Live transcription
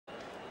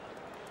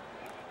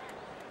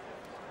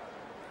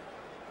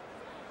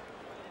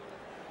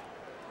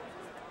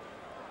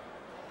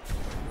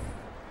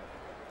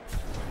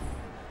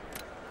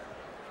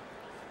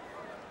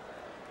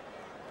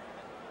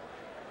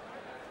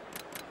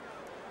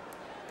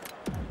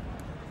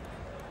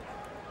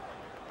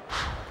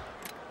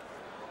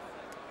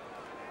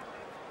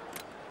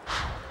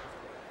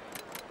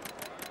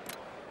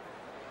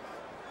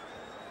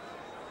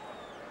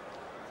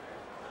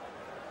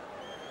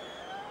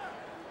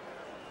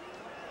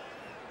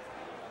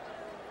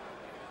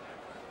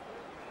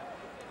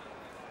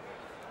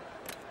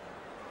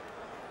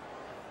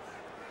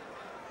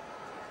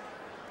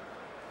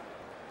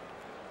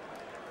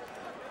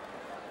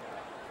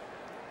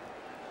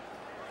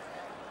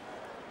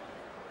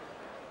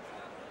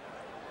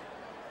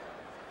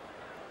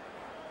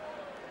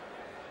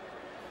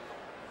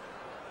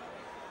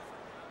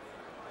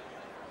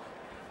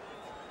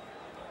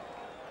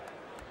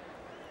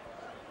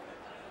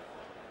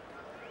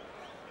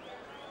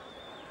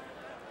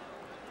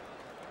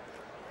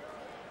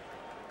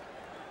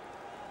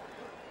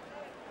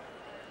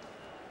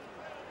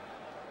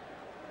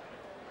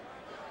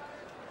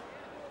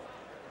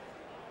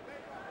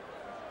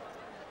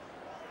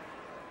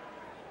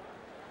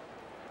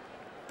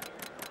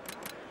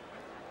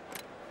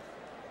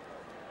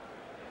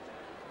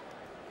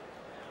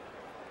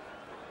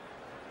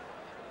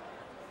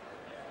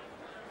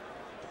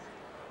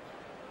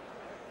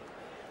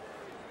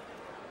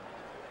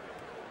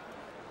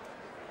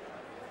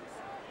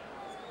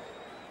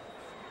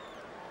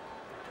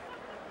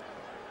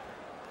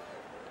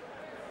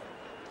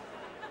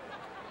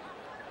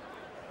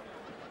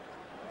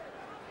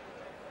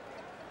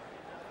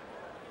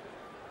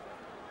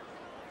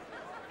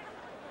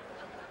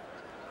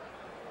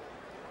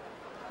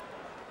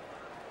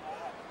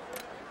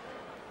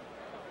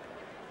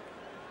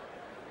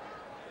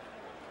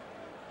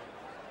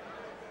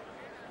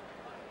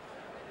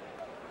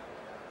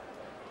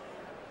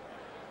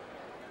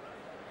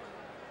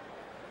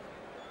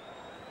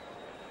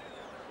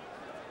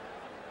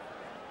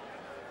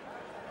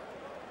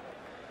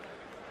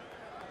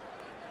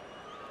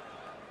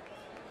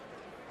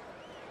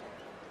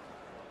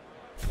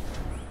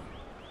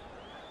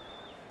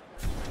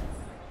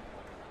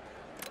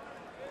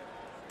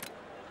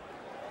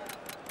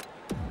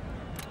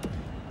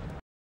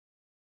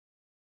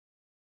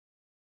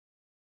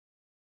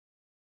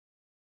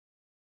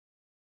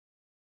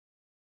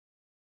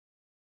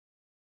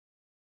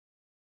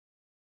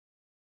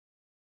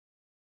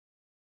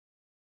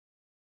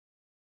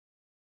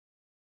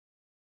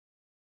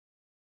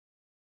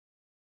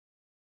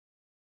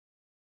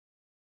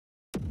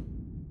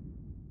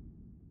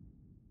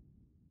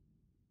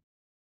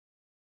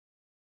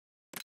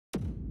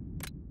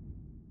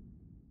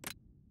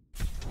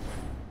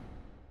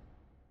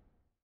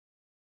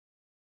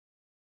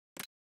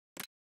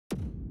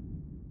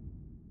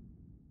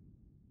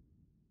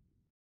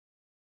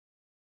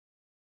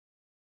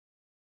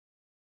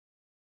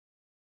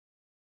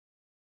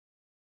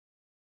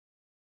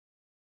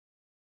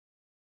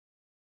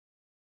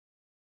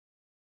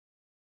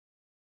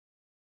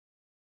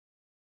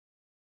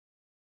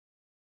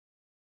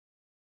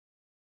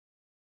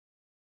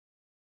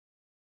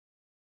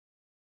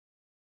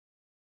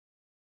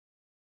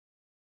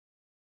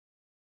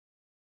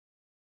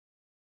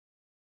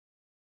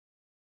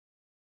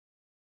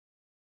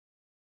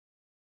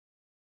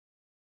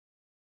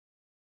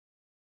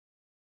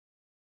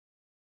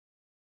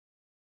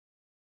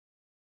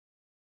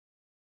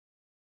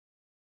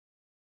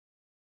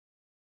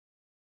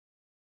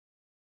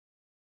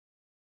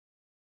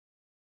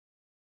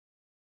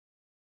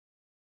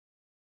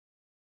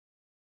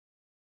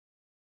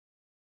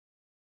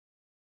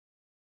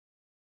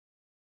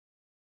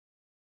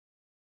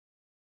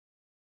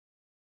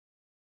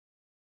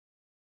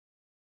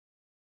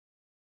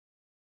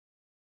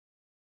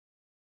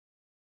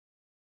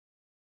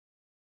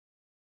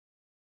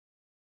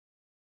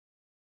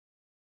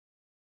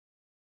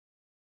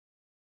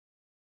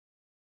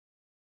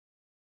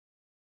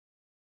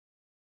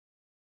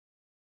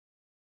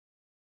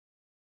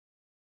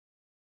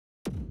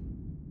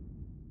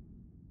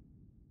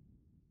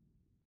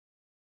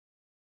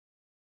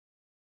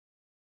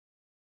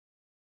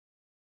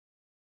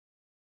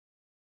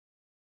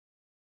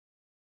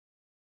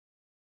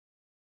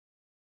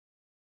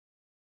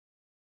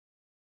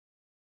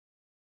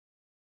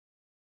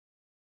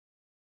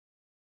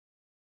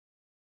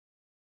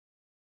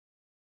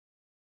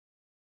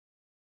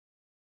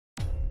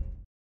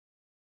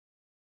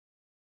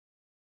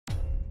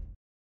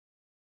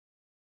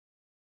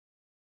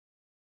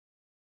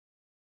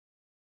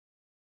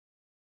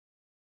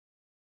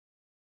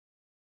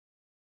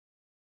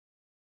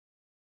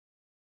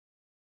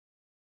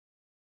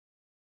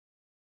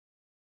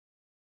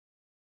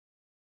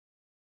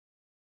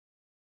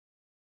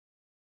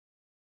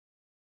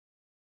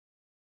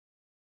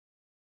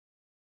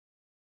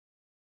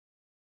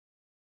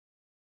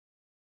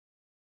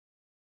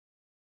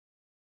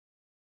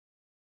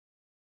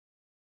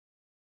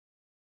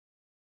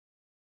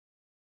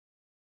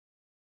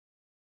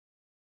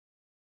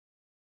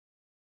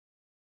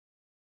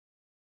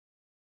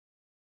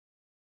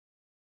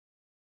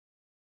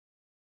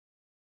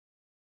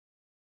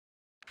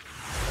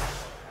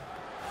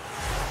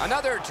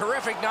Another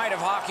terrific night of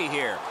hockey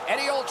here.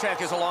 Eddie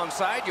Olczyk is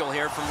alongside. You'll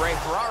hear from Ray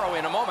Ferraro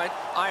in a moment.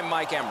 I'm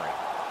Mike Emery.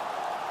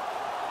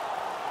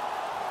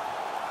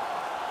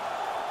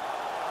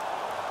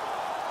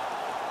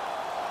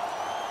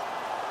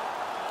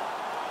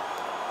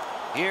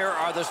 Here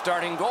are the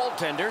starting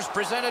goaltenders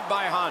presented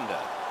by Honda.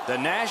 The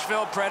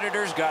Nashville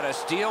Predators got a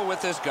steal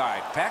with this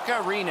guy,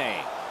 Pekka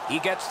Rinne. He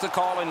gets the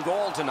call in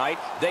goal tonight.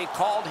 They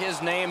called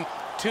his name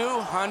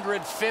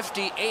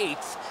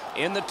 258th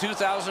in the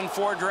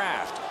 2004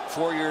 draft.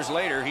 4 years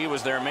later, he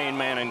was their main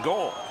man in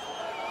goal.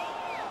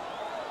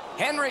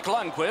 Henrik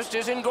Lundqvist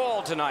is in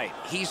goal tonight.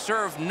 He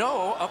served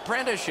no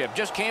apprenticeship,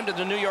 just came to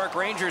the New York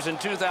Rangers in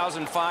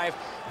 2005.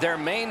 Their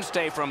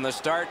mainstay from the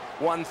start,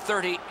 won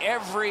 30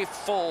 every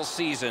full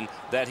season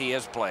that he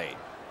has played.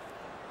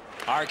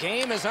 Our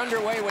game is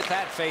underway with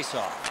that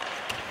faceoff.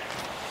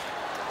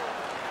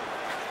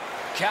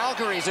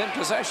 Calgary's in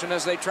possession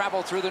as they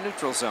travel through the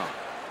neutral zone.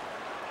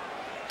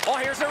 Oh,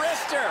 here's a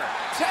wrister.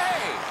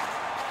 Save!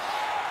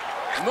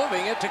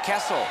 Moving it to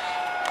Kessel.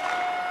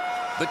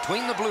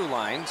 Between the blue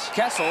lines,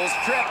 Kessel's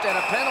tripped and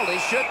a penalty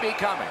should be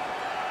coming.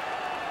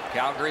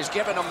 Calgary's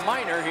given a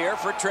minor here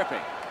for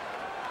tripping.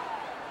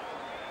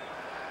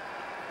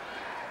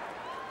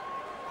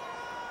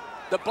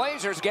 The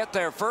Blazers get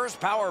their first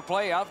power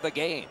play of the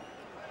game.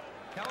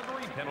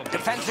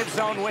 Defensive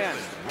zone win.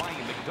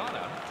 Ryan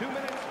McDonough, 2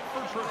 minutes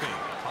for tripping.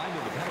 Time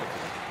of the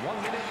penalty,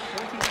 1 minute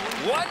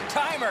 23.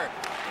 One-timer.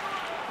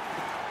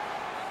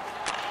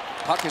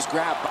 Puck is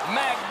grabbed.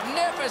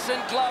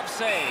 Magnificent glove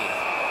save.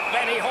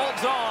 And he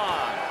holds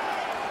on.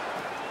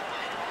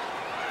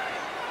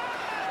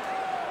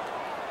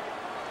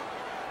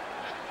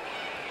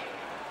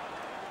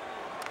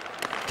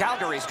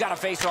 Calgary's got a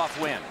face-off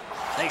win.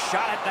 They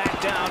shot it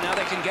back down. Now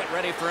they can get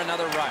ready for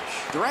another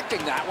rush.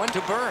 Directing that one to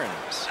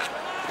Burns.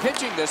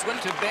 Pitching this one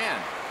to Benn.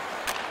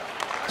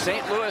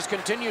 St. Louis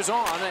continues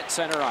on at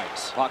center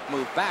ice. Puck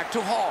moved back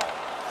to Hall.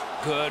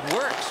 Good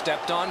work.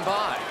 Stepped on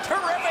by.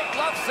 Terrific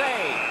glove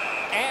save.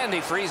 And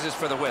he freezes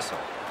for the whistle.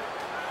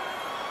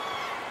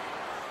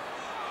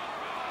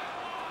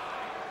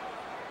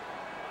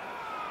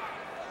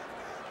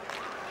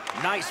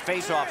 Nice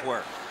face-off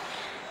work.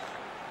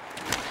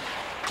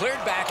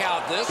 Cleared back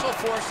out. This will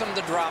force them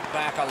to drop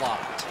back a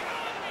lot.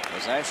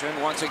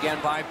 Possession once again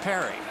by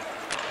Perry.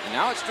 And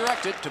now it's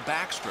directed to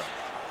Backstrom.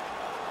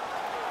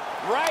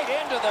 Right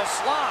into the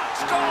slot.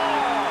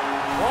 Score!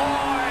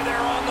 Boy,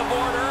 they're on the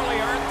board early,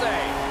 aren't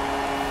they?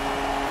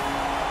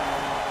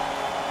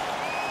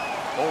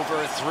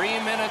 Over 3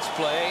 minutes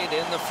played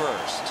in the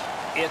first.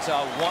 It's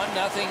a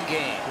 1-0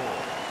 game.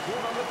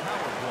 Scored on the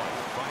power play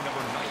by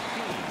number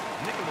 19.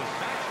 Nicholas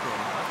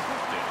Backstrom,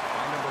 assisted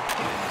by number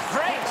 10.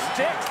 Great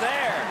stick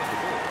there.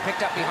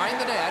 Picked up behind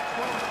the net.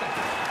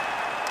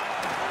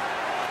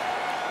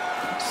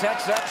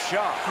 Sets up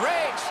shot.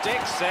 Great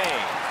stick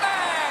save.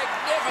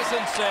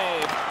 Magnificent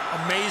save.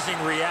 Amazing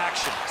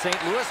reaction.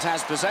 St. Louis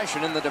has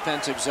possession in the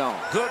defensive zone.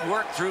 Good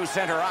work through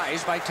center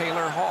ice by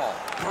Taylor Hall.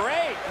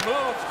 Great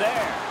move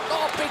there.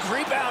 Oh, big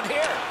rebound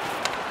here.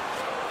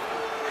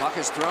 Puck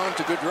is thrown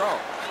to Gaudreau.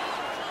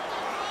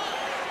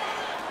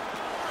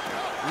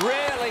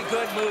 Really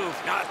good move.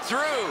 Not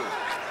through.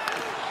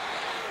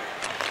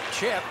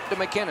 Chip to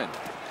McKinnon.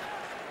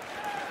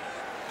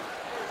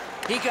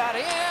 He got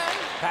in.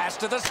 Pass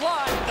to the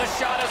slot. The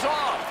shot is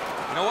off.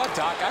 You know what,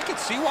 Doc? I could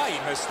see why he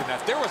missed the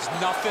net. There was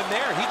nothing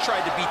there. He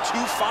tried to be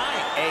too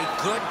fine. A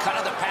good cut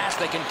of the pass.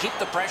 They can keep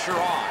the pressure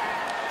on.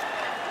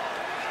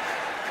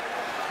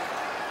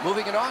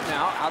 Moving it on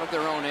now out of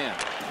their own end.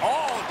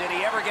 Oh, did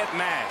he ever get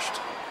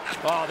mashed?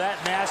 Oh,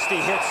 that nasty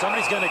hit.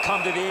 Somebody's going to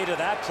come to the aid of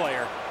that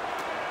player.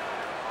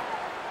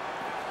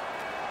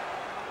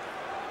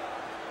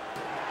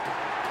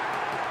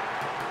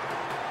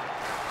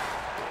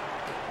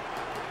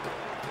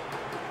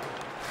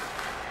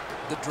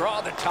 The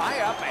draw, the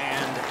tie-up,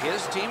 and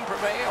his team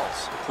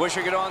prevails.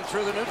 Pushing it on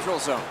through the neutral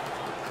zone.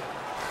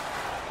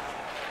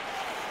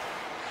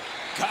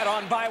 Got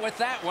on by with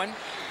that one.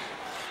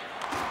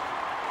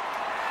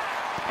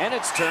 And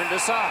it's turned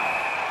aside.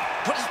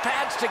 Put his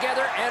pads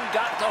together and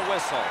got the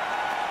whistle.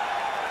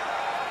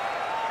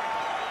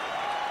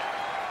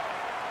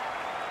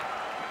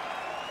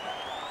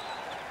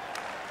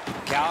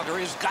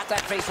 Calgary's got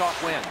that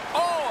face-off win.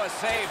 Oh, a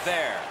save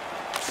there.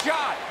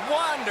 Shot.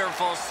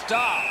 Wonderful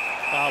stop.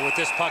 With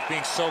this puck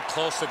being so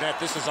close to net,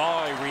 this is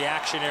all a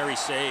reactionary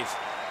save.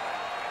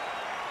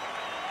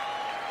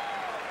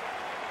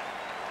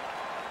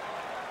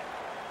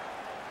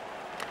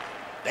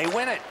 They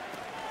win it.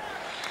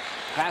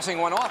 Passing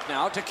one off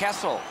now to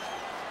Kessel.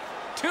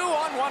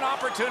 2-on-1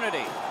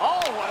 opportunity.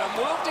 Oh, what a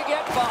move to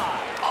get by.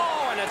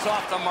 Oh, and it's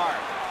off the mark.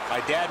 My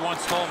dad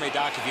once told me,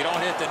 Doc, if you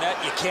don't hit the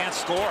net, you can't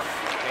score.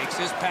 Takes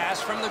his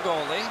pass from the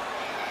goalie.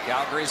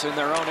 Calgary's in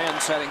their own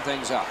end setting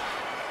things up.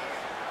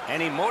 And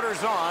he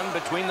motors on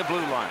between the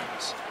blue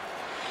lines.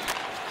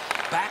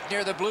 Back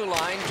near the blue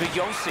line to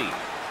Yossi.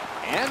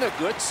 And a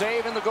good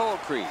save in the goal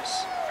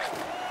crease.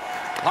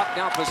 Puck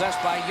now possessed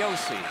by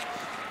Yossi.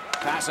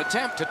 Pass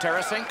attempt to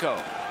Tarasenko.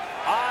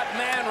 A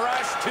Man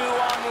rush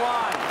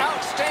 2-on-1.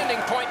 Outstanding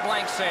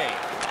point-blank save.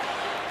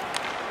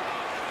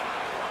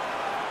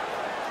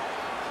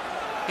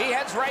 He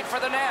heads right for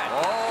the net.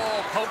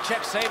 Oh, poke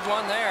check saved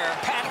one there.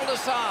 Paddled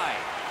aside.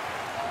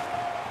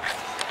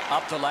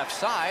 Up the left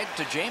side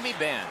to Jamie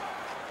Benn.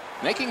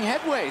 Making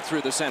headway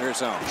through the center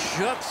zone.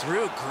 Shook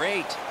through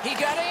great. He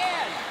got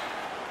in.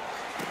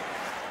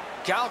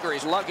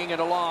 Calgary's lugging it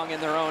along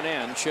in their own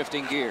end,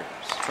 shifting gears.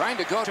 Trying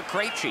to go to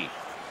Krejci.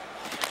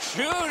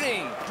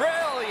 Shooting.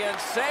 Brilliant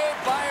save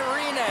by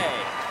Rene.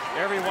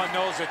 Everyone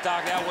knows that,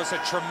 Doc, that was a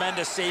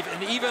tremendous save,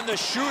 and even the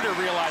shooter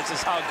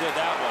realizes how good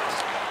that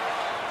was.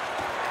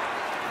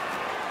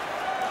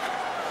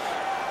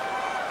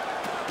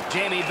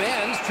 Jamie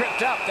Benn's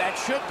tripped up. That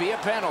should be a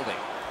penalty.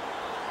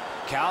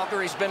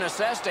 Calgary's been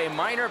assessed a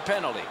minor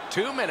penalty.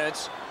 2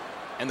 minutes,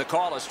 and the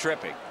call is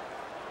tripping.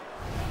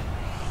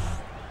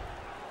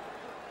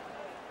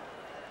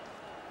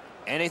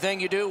 Anything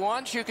you do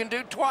once, you can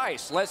do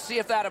twice. Let's see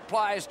if that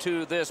applies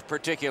to this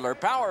particular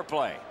power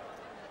play.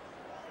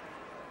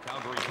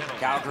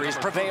 Calgary's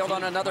prevailed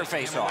on another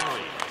faceoff.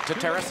 To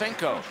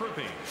Tarasenko.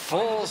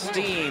 Full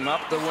steam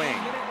up the wing.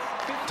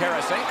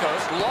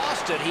 Tarasenko's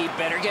lost it. He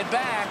better get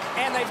back.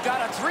 And they've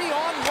got a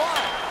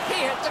 3-on-1.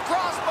 He hit the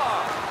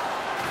crossbar.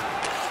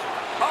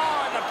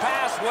 Oh, and the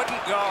pass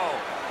wouldn't go.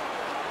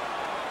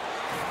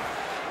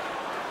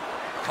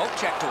 Poke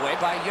checked away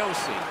by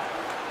Yossi.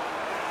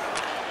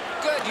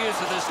 Good use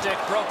of the stick.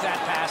 Broke that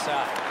pass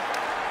up.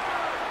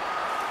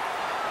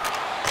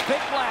 Big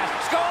blast.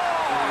 Score!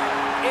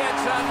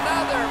 It's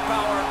another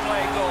power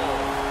play goal.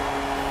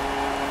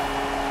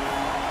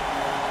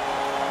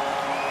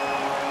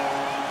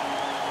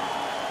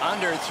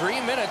 Under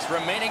 3 minutes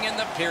remaining in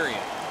the period.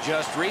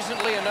 Just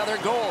recently another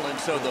goal, and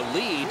so the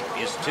lead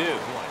is 2.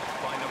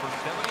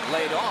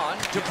 Laid on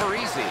to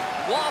Parisi.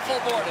 Waffle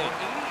boarded.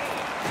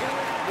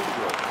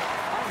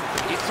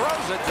 He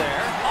throws it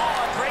there.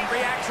 Oh, a great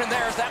reaction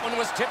there as that one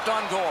was tipped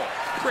on goal.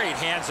 Great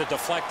hands to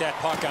deflect that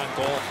puck on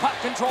goal. Puck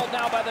controlled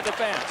now by the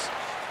defense.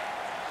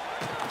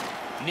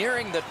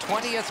 Nearing the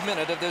 20th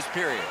minute of this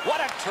period.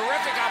 What a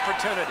terrific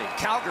opportunity.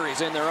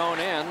 Calgary's in their own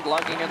end,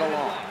 lugging it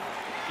along.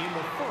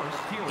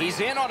 He's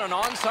in on an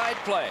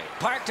onside play.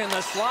 Parked in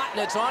the slot,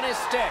 and it's on his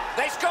stick.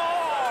 They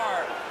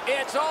score!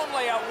 It's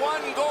only a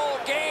 1-goal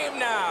game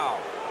now.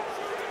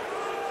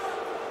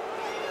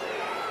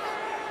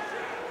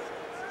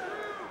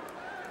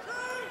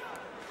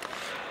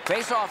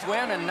 Face-off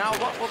win, and now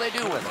what will they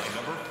do with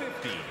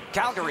it?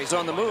 Calgary's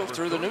on the move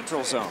through the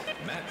neutral zone.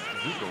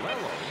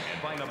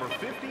 By number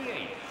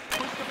 58,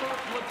 Christopher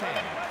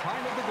Letang.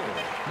 Time of the goal,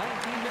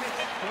 19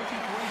 minutes,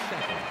 23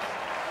 seconds.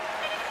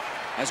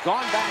 Has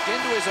gone back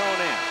into his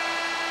own end.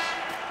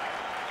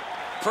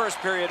 First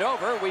period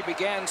over, we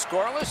began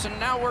scoreless, and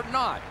now we're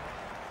not.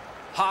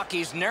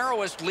 Hockey's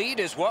narrowest lead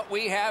is what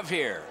we have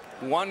here.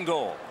 1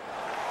 goal.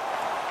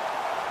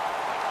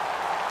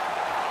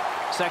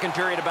 Second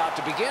period about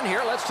to begin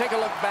here. Let's take a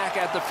look back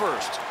at the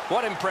first.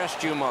 What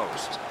impressed you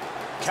most?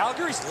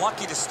 Calgary's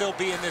lucky to still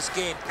be in this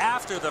game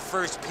after the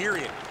first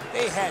period.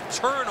 They had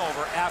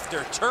turnover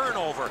after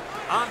turnover.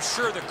 I'm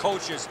sure the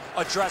coaches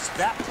addressed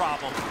that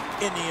problem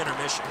in the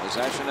intermission.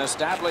 Possession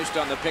established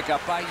on the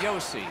pickup by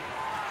Yossi.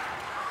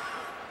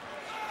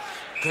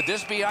 Could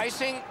this be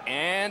icing?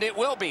 And it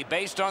will be,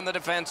 based on the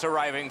defense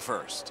arriving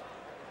first.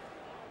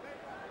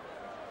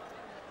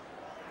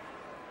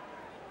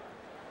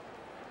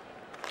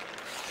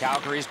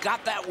 Calgary's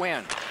got that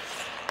win.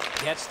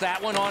 Gets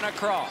that one on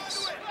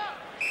across.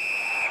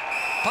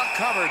 Puck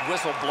covered,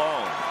 whistle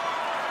blown.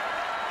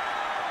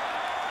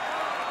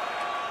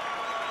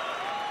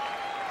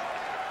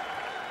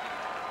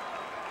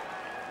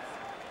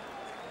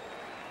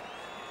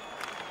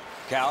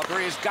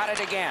 Calgary's got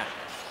it again.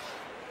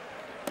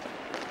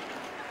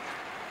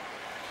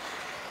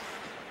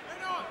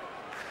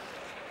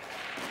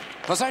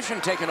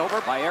 Possession taken over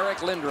by Eric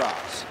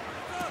Lindros.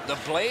 The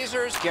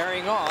Blazers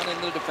carrying on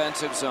in the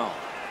defensive zone.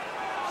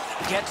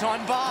 Gets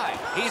on by.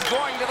 He's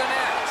going to the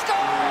net.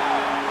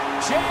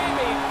 Score!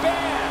 Jamie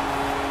Benn.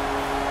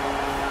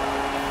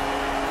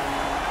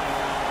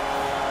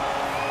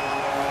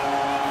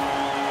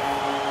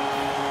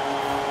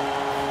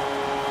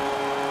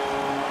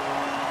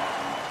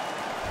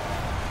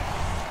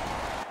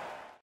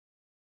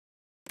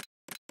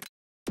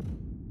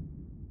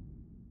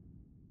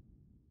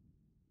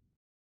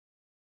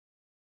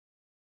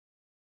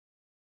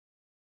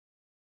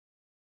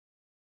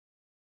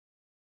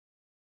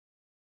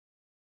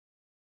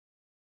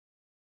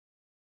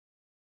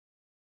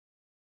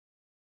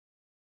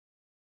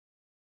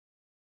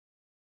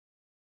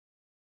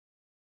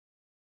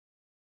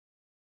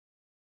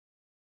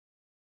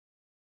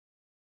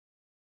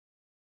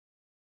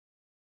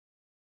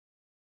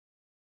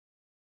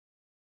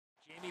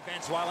 Jamie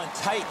Benn, while in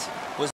tight, was